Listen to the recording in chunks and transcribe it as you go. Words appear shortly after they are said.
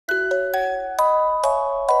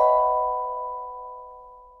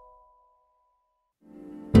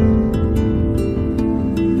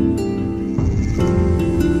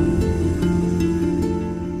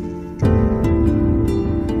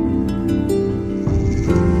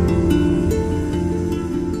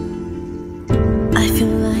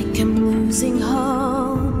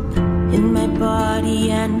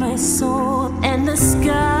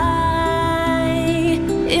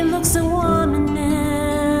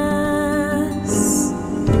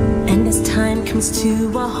comes to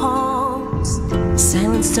a halt.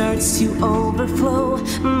 Silence starts to overflow.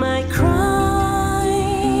 My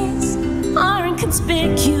cries are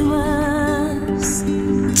inconspicuous.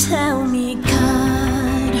 Tell me,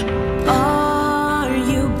 God, are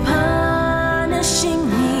you punishing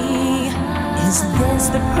me? Is this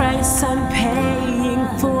the price I'm paying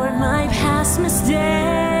for my past mistakes?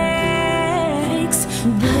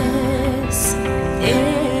 This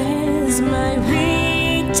is my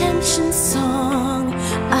redemption song.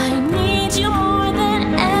 I need you more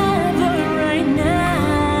than ever right now.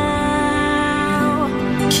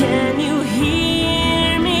 Can you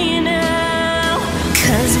hear me now?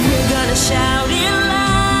 'Cause we're gonna shout it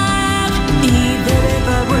loud. Even if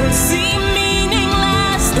our words seem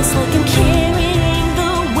meaningless, it's like I'm carrying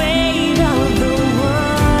the weight of the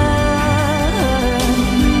world.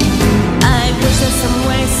 I wish that some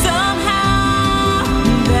way, somehow,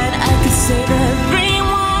 that I could save every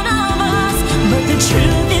one of us. But the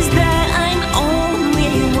truth is that I'm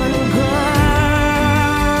only one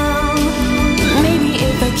girl. Maybe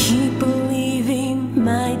if I keep believing,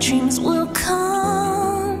 my dreams will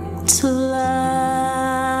come to life.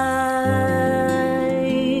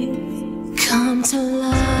 Come to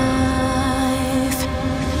life.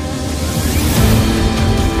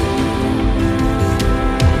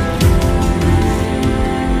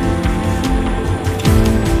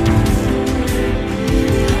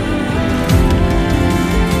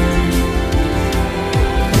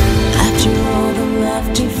 After all the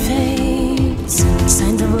laughter fades,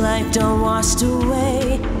 signs of life don't washed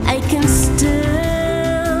away. I can still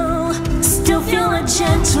feel a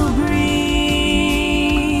gentle breeze.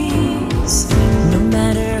 No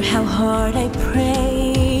matter how hard I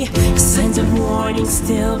pray, signs of warning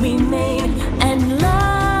still remain, and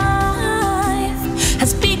life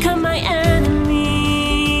has become my enemy.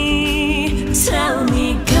 Tell me,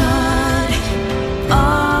 God,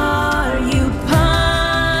 are you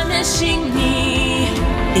punishing me?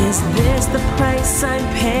 Is this the price I'm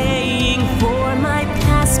paying for my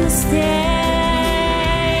past mistakes?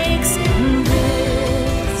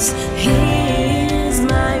 This is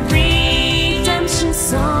my redemption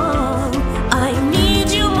song. I need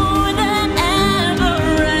you more than ever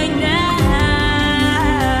right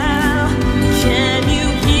now. Can you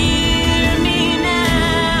hear me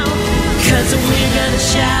now? 'Cause we're gonna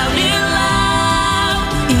shout it loud.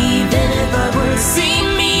 Even if our words seem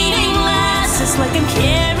meaningless, it's like I'm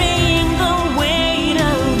carrying the weight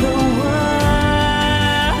of the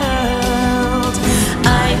world.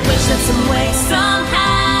 I wish that some way,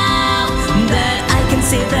 somehow, that I can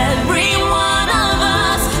save every one of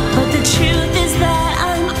us. But the truth is that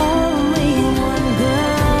I'm only one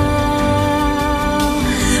girl.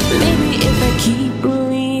 Maybe if I keep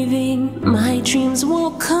believing, my dreams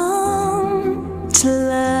will come to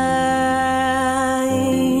life.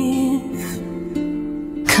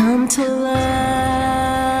 Come to life.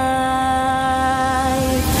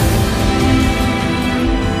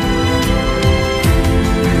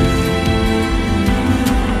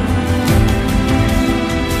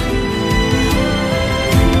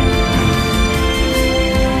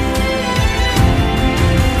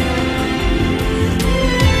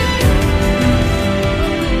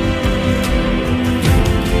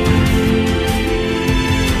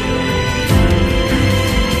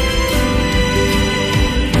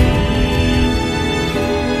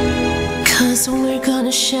 We're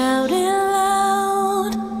gonna shout it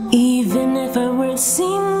loud. Even if our words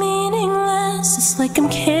seem meaningless, it's like I'm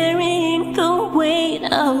carrying the weight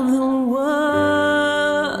of the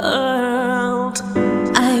world.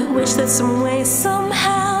 I wish that some way,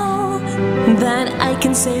 somehow, that I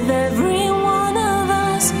can save every one of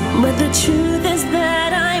us. But the truth is that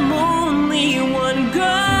I'm only one girl.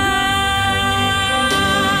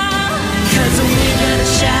 'Cause we're gonna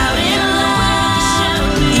shout it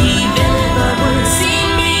loud. Even if our words seem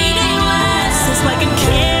meaningless, it's like I'm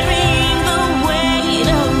carrying the weight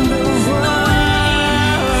of the world.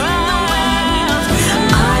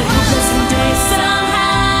 I hope that someday,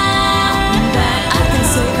 somehow, that I can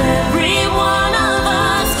save every one of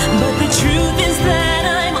us. But the truth is that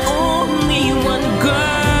I'm only one girl.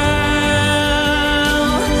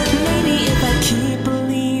 Maybe if I keep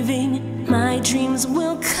believing, my dreams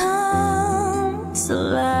will come to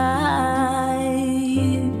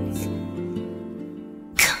life.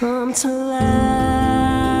 Come to life.